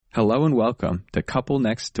Hello and welcome to Couple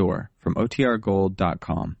Next Door from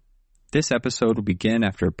OTRGold.com. This episode will begin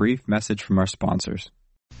after a brief message from our sponsors.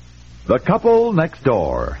 The Couple Next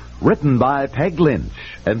Door, written by Peg Lynch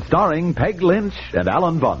and starring Peg Lynch and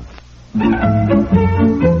Alan Bunce.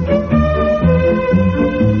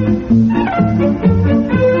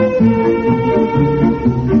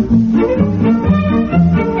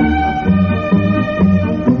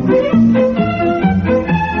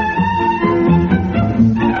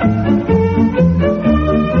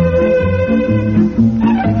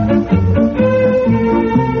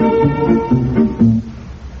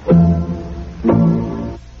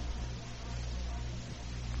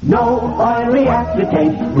 No oily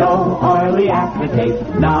aftertaste, no oily aftertaste.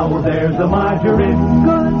 Now there's a margarine.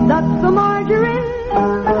 Good, that's the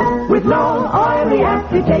margarine. With no oily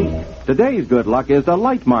aftertaste. Today's good luck is the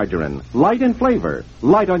light margarine. Light in flavor,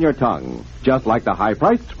 light on your tongue. Just like the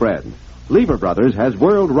high-priced spread. Lever Brothers has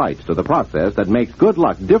world rights to the process that makes good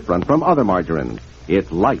luck different from other margarines.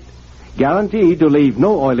 It's light. Guaranteed to leave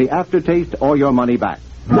no oily aftertaste or your money back.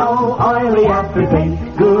 No oily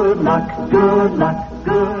aftertaste. Good luck, good luck,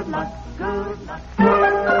 good luck, good luck.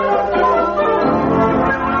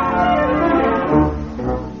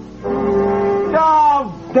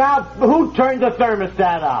 Oh, now, who turned the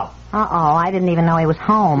thermostat up? Uh-oh, I didn't even know he was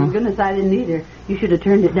home. Oh, goodness, I didn't either. You should have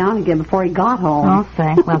turned it down again before he got home. I'll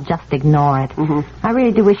say. Well, just ignore it. Mm-hmm. I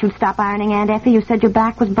really do wish you'd stop ironing, Aunt Effie. You said your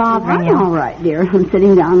back was bothering you. All right, dear. I'm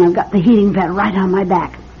sitting down. I've got the heating vent right on my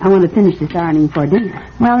back. I want to finish this ironing for dinner.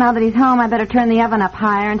 Well, now that he's home, I better turn the oven up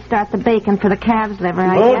higher and start the bacon for the calf's liver,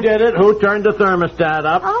 I Who guess. did it? Who turned the thermostat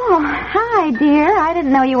up? Oh, hi, dear. I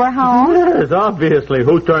didn't know you were home. Yes, obviously.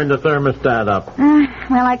 Who turned the thermostat up?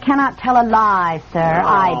 Well, I cannot tell a lie, sir.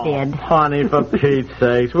 I did. Honey, for Pete's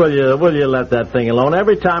sakes, will you let that thing alone?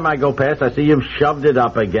 Every time I go past, I see you've shoved it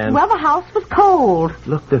up again. Well, the house was cold.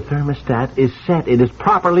 Look, the thermostat is set. It is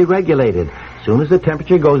properly regulated. As soon as the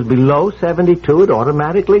temperature goes below 72, it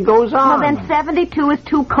automatically goes on. Well, then 72 is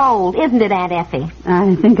too cold, isn't it, Aunt Effie?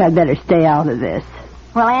 I think I'd better stay out of this.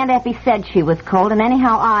 Well, Aunt Effie said she was cold, and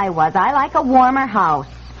anyhow I was. I like a warmer house.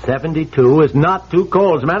 72 is not too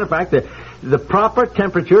cold. As a matter of fact, the proper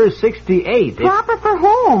temperature is 68. Proper for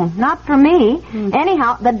whom? Not for me.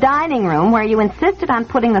 Anyhow, the dining room, where you insisted on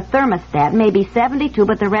putting the thermostat, may be 72,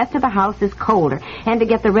 but the rest of the house is colder. And to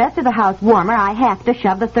get the rest of the house warmer, I have to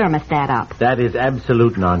shove the thermostat up. That is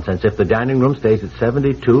absolute nonsense. If the dining room stays at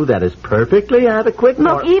 72, that is perfectly adequate.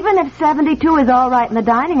 Look, even if 72 is all right in the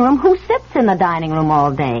dining room, who sits in the dining room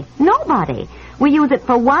all day? Nobody. We use it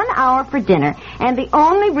for 1 hour for dinner, and the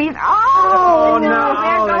only reason... Oh, no.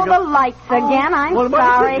 There go the lights again. I'm sorry.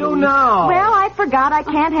 What did you do now? Well, I forgot I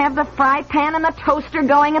can't have the fry pan and the toaster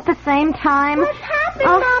going at the same time. What's happened,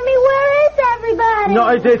 Mommy? Where is everybody? No,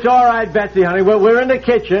 it's all right, Betsy, honey. We're in the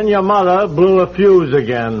kitchen. Your mother blew a fuse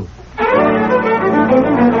again.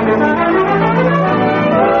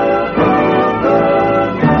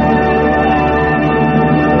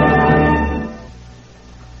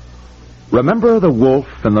 Remember the wolf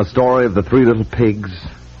in the story of the three little pigs?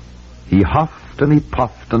 He huffed and he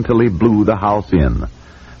puffed until he blew the house in.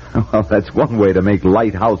 Well, that's one way to make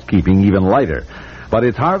light housekeeping even lighter. But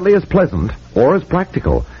it's hardly as pleasant or as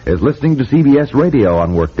practical as listening to CBS radio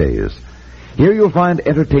on workdays. Here you'll find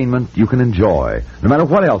entertainment you can enjoy, no matter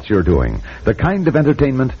what else you're doing. The kind of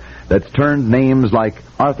entertainment that's turned names like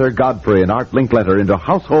Arthur Godfrey and Art Linkletter into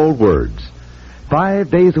household words. 5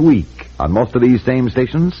 days a week on most of these same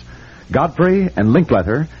stations, Godfrey and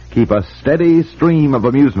Linkletter keep a steady stream of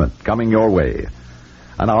amusement coming your way.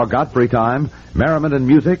 On our Godfrey time, merriment and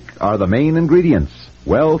music are the main ingredients,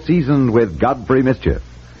 well seasoned with Godfrey mischief.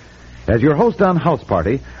 As your host on House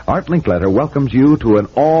Party, Art Linkletter welcomes you to an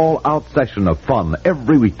all-out session of fun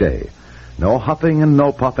every weekday. No huffing and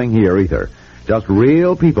no puffing here either. Just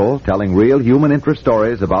real people telling real human interest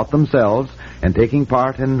stories about themselves and taking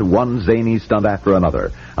part in one zany stunt after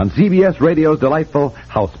another on CBS Radio's delightful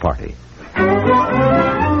House Party.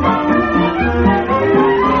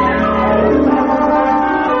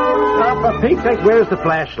 For Pete's sake, where's the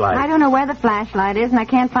flashlight? I don't know where the flashlight is, and I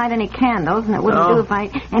can't find any candles, and it wouldn't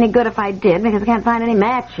do any good if I did, because I can't find any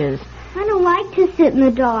matches. I don't like to sit in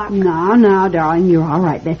the dark. No, darling, you're all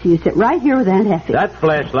right, Betsy. You sit right here with Aunt Effie. That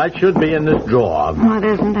flashlight should be in this drawer. No, it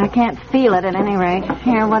isn't. I can't feel it at any rate.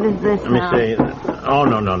 Here, what is this Let me now? see. Oh,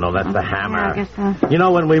 no, that's the hammer. Yeah, I guess so. You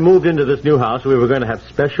know, when we moved into this new house, we were going to have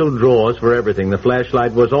special drawers for everything. The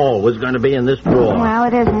flashlight was always going to be in this drawer. Well,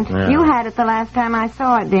 it isn't. Yeah. You had it the last time I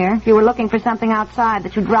saw it, dear. You were looking for something outside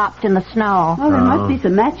that you dropped in the snow. Well, there must be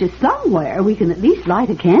some matches somewhere. We can at least light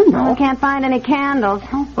a candle. Well, we can't find any candles.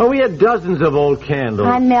 Well, we had dozens of old candles.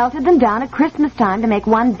 I melted them down at Christmas time to make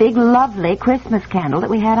one big, lovely Christmas candle that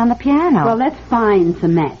we had on the piano. Well, let's find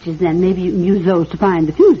some matches then. Maybe you can use those to find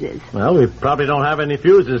the fuses. Well, we probably don't have any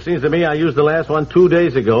fuses. Seems to me I used the last one 2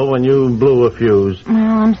 days ago when you blew a fuse. Oh,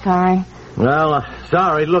 I'm sorry. Well,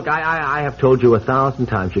 sorry. Look, I have told you 1,000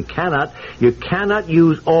 times. You cannot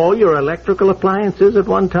use all your electrical appliances at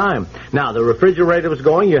one time. Now, the refrigerator was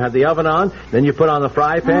going, you had the oven on, then you put on the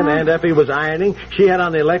fry pan, Aunt Effie was ironing, she had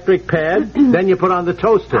on the electric pad, then you put on the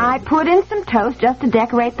toaster. I put in some toast just to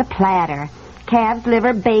decorate the platter. Calf's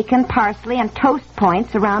liver, bacon, parsley, and toast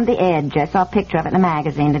points around the edge. I saw a picture of it in a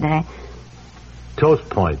magazine today. Toast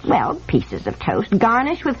points? Well, pieces of toast.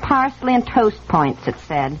 Garnish with parsley and toast points, it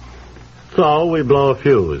said. So we blow a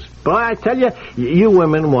fuse. Boy, I tell you, you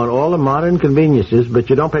women want all the modern conveniences, but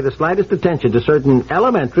you don't pay the slightest attention to certain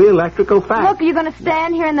elementary electrical facts. Look, are you going to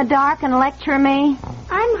stand here in the dark and lecture me?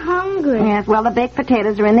 I'm hungry. Yes, well, the baked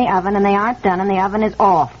potatoes are in the oven, and they aren't done, and the oven is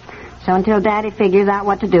off. So until Daddy figures out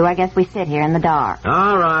what to do, I guess we sit here in the dark.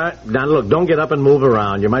 All right. Now, look, don't get up and move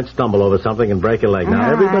around. You might stumble over something and break a leg. Now,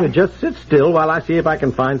 All everybody right. just sit still while I see if I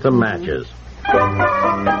can find some matches.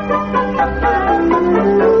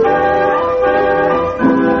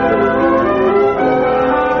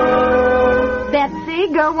 Betsy,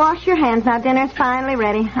 go wash your hands. Now, dinner's finally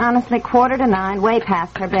ready. Honestly, 8:45, way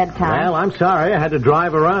past her bedtime. Well, I'm sorry. I had to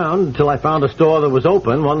drive around until I found a store that was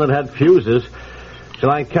open, one that had fuses. Shall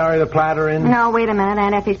I carry the platter in? No, wait a minute.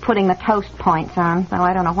 Aunt Effie's putting the toast points on, so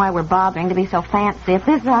I don't know why we're bothering to be so fancy at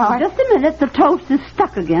this hour. Just a minute. The toast is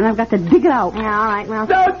stuck again. I've got to dig it out. Yeah, all right, well...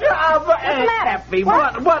 Don't you ever... What's the matter? Effie,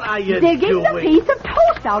 what are you Digging doing? the piece of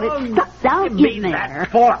toast out. It's stuck down Give me in that there.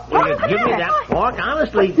 fork. Will you What's the give me matter? that fork?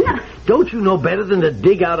 Honestly, don't you know better than to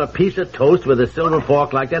dig out a piece of toast with a silver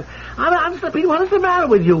fork like that? Honestly, Pete, what is the matter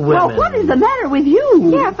with you women? Well, what is the matter with you?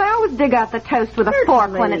 Yes, I always dig out the toast with a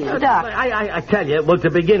fork when it's stuck. I tell you, well, to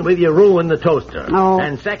begin with, you ruin the toaster. Oh.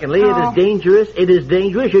 And secondly, it is dangerous. It is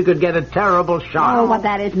dangerous. You could get a terrible shock. Oh, well,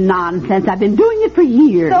 that is nonsense. I've been doing it for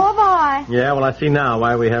years. So have I. Yeah, well, I see now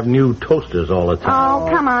why we have new toasters all the time. Oh,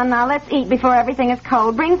 come on now. Let's eat before everything is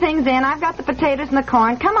cold. Bring things in. I've got the potatoes and the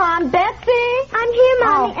corn. Come on, Betsy. I'm here,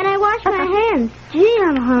 Mommy, and I washed my hands. Gee,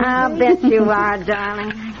 I'm hungry. I'll bet you are,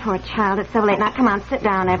 darling. Poor child, it's so late. Now, come on, sit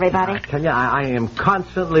down, everybody. I tell you, I am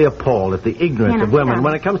constantly appalled at the ignorance Yeah, of women sure.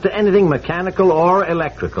 when it comes to anything mechanical or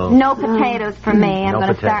electrical. No potatoes for me. I'm No going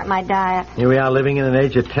to potatoes. start my diet. Here we are living in an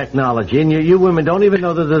age of technology, and you women don't even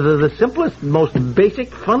know the simplest, most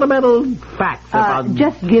basic, fundamental facts about...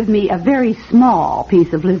 Just give me a very small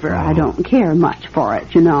piece of liver. I don't care much for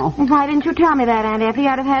it, you know. Why didn't you tell me that, Aunt Effie?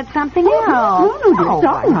 I'd have had something else. No, it's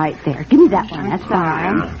all right there. Give me that one. That's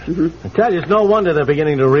fine. I tell you, it's no wonder they're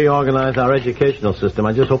beginning to reorganize our educational system.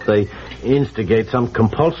 I just hope they instigate some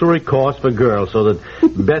compulsory course for girls so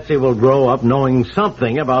that Betsy will grow up knowing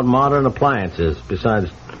something about modern appliances, besides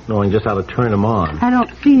knowing just how to turn them on. I don't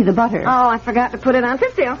see the butter. Oh, I forgot to put it on.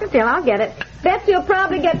 Sit still, I'll get it. Betsy will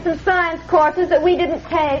probably get some science courses that we didn't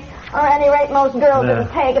take, or at any rate most girls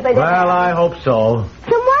didn't take if they didn't. Well, I hope so.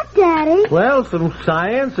 Some what, Daddy? Well, some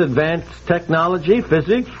science, advanced technology,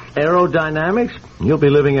 physics, aerodynamics. You'll be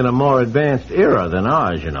living in a more advanced era than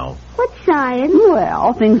ours, you know. What science?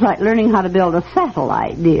 Well, things like learning how to build a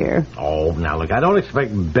satellite, dear. Oh, now look, I don't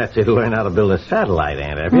expect Betsy to learn how to build a satellite,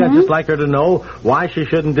 Aunt Effie. I'd just like her to know why she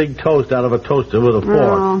shouldn't dig toast out of a toaster with a fork.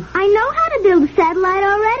 Oh. I know how to build a satellite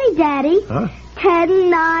already, Daddy. Huh? 10,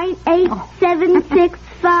 9, 8, 7, 6,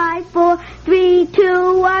 5, 4, 3,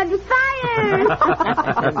 2, 1, fire!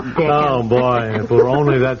 Oh, boy, if it were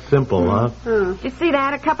only that simple, huh? Did you see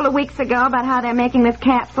that a couple of weeks ago about how they're making this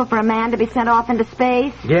capsule for a man to be sent off into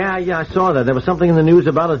space? Yeah, I saw that. There was something in the news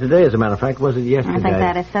about it today, as a matter of fact. Was it yesterday? I think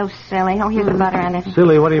that is so silly. Oh, here's the butter on it.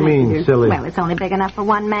 Silly? What do you mean, silly? Well, it's only big enough for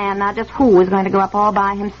one man. Now, just who is going to go up all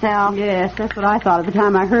by himself? Yes, that's what I thought at the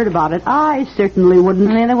time I heard about it. I certainly wouldn't.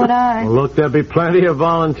 Neither would I. Well, look, there'll be plenty of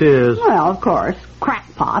volunteers. Well, of course,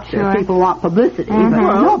 crackpots. Sure. People want publicity, but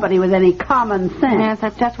nobody with any common sense. Yes,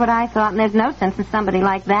 that's just what I thought, and there's no sense in somebody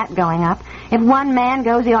like that going up. If one man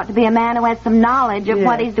goes, he ought to be a man who has some knowledge of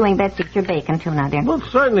what he's doing. Betsy, get your bacon, too, now, dear. Well,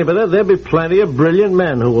 certainly, but there'll be plenty of brilliant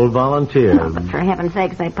men who will volunteer. Oh, but for heaven's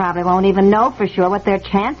sakes, they probably won't even know for sure what their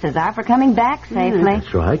chances are for coming back safely.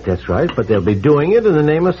 That's right, but they'll be doing it in the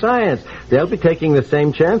name of science. They'll be taking the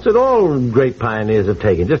same chance that all great pioneers have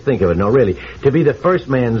taken. Just think of it, no, really. To be the first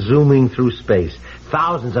man zooming through space,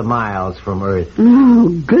 thousands of miles from Earth. Oh,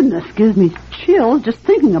 goodness, gives me chills just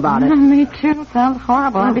thinking about it. Me too. Sounds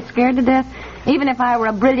horrible. I'd be scared to death. Even if I were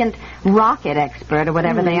a brilliant rocket expert or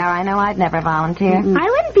whatever they are, I know I'd never volunteer. I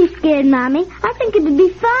wouldn't be scared, Mommy. I think it would be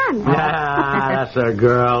fun. That's a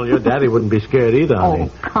girl. Your daddy wouldn't be scared either, honey.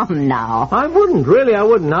 Oh, come now. I wouldn't, really. I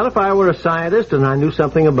wouldn't. Not if I were a scientist and I knew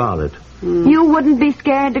something about it. You wouldn't be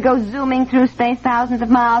scared to go zooming through space thousands of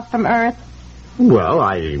miles from Earth? Well,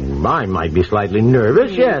 I might be slightly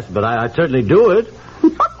nervous, yes, but I'd certainly do it.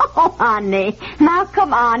 Oh, honey. Now,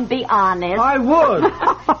 come on, be honest. I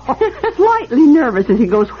would. Slightly nervous as he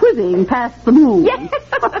goes whizzing past the moon. Yes.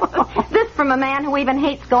 This from a man who even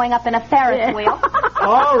hates going up in a Ferris wheel.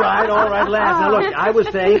 All right, lads. Now, look, I was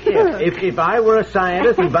saying if I were a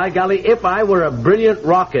scientist, and by golly, if I were a brilliant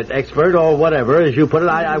rocket expert or whatever, as you put it,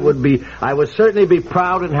 I would certainly be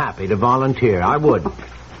proud and happy to volunteer. I would.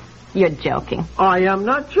 You're joking. I am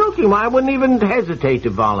not joking. I wouldn't even hesitate to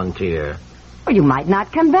volunteer. Well, you might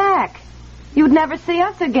not come back. You'd never see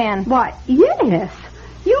us again. Why, yes.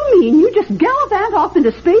 You mean you just gallivant off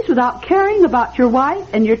into space without caring about your wife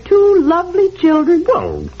and your two lovely children?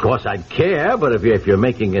 Well, of course I'd care, but if you're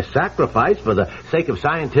making a sacrifice for the sake of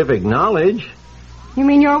scientific knowledge... You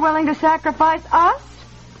mean you're willing to sacrifice us?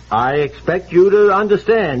 I expect you to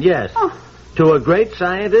understand, yes. Oh. To a great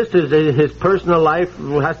scientist, his personal life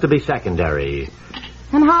has to be secondary.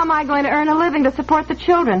 And how am I going to earn a living to support the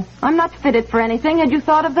children? I'm not fitted for anything. Had you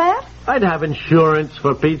thought of that? I'd have insurance,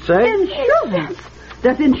 for Pete's sake. Insurance?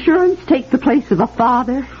 Does insurance take the place of a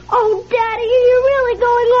father? Oh, Daddy, are you really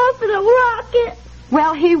going off in a rocket?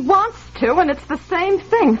 Well, he wants to, and it's the same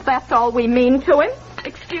thing. That's all we mean to him.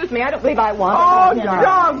 Excuse me, I don't believe I want Oh, to.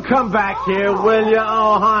 don't come back here, will you?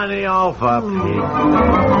 Oh, honey, oh, for Pete.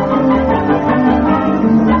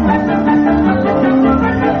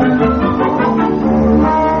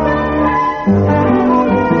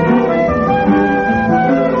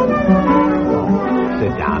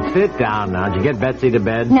 Sit down now. Did you get Betsy to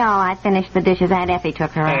bed? No, I finished the dishes. Aunt Effie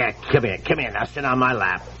took her out. Come here. Now sit on my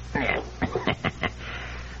lap.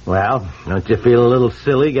 Well, don't you feel a little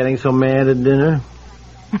silly getting so mad at dinner?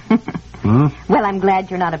 Well, I'm glad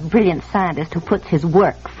you're not a brilliant scientist who puts his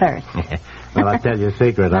work first. Well, I'll tell you a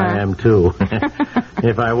secret. I am, too.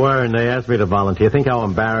 If I were and they asked me to volunteer, think how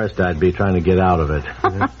embarrassed I'd be trying to get out of it.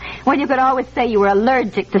 Well, you could always say you were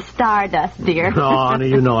allergic to stardust, dear. Oh, honey,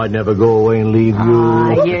 you know I'd never go away and leave you.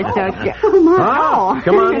 Oh, you're so cute. Oh,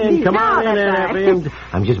 come on in, that's Effie. right.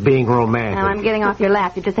 I'm just being romantic. Now, I'm getting off your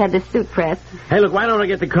lap. You just had this suit pressed. Hey, look, why don't I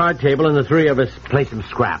get the card table and the three of us play some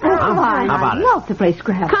Scrabble? Huh? Fine. How about I'd it? love to play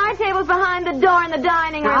Scrabble. Card table's behind the door in the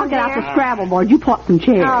dining room, I'll get dear. out the Scrabble board. You plot some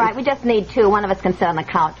chairs. All right, we just need two. One of us can sit on the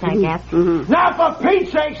couch, I guess. Now, for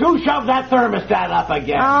Pete's sakes, who shoved that thermostat up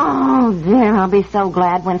again? Oh, dear, I'll be so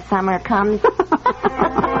glad when summer comes.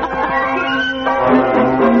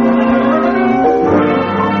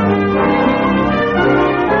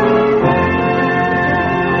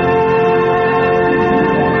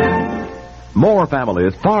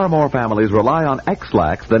 Far more families rely on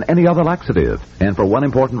X-Lax than any other laxative. And for one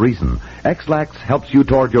important reason, X-Lax helps you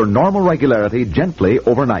toward your normal regularity gently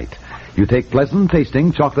overnight. You take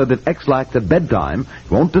pleasant-tasting chocolated X-Lax at bedtime,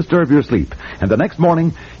 it won't disturb your sleep, and the next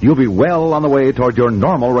morning, you'll be well on the way toward your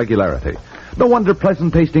normal regularity. No wonder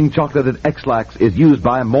pleasant-tasting chocolated X-Lax is used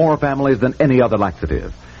by more families than any other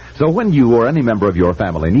laxative. So when you or any member of your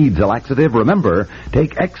family needs a laxative, remember,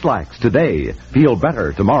 take X-Lax today. Feel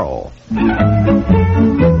better tomorrow.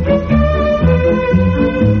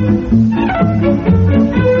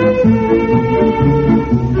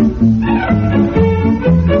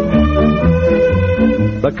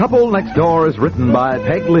 The Couple Next Door is written by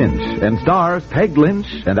Peg Lynch and stars Peg Lynch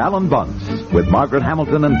and Alan Bunce with Margaret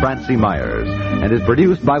Hamilton and Francie Myers and is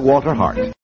produced by Walter Hart.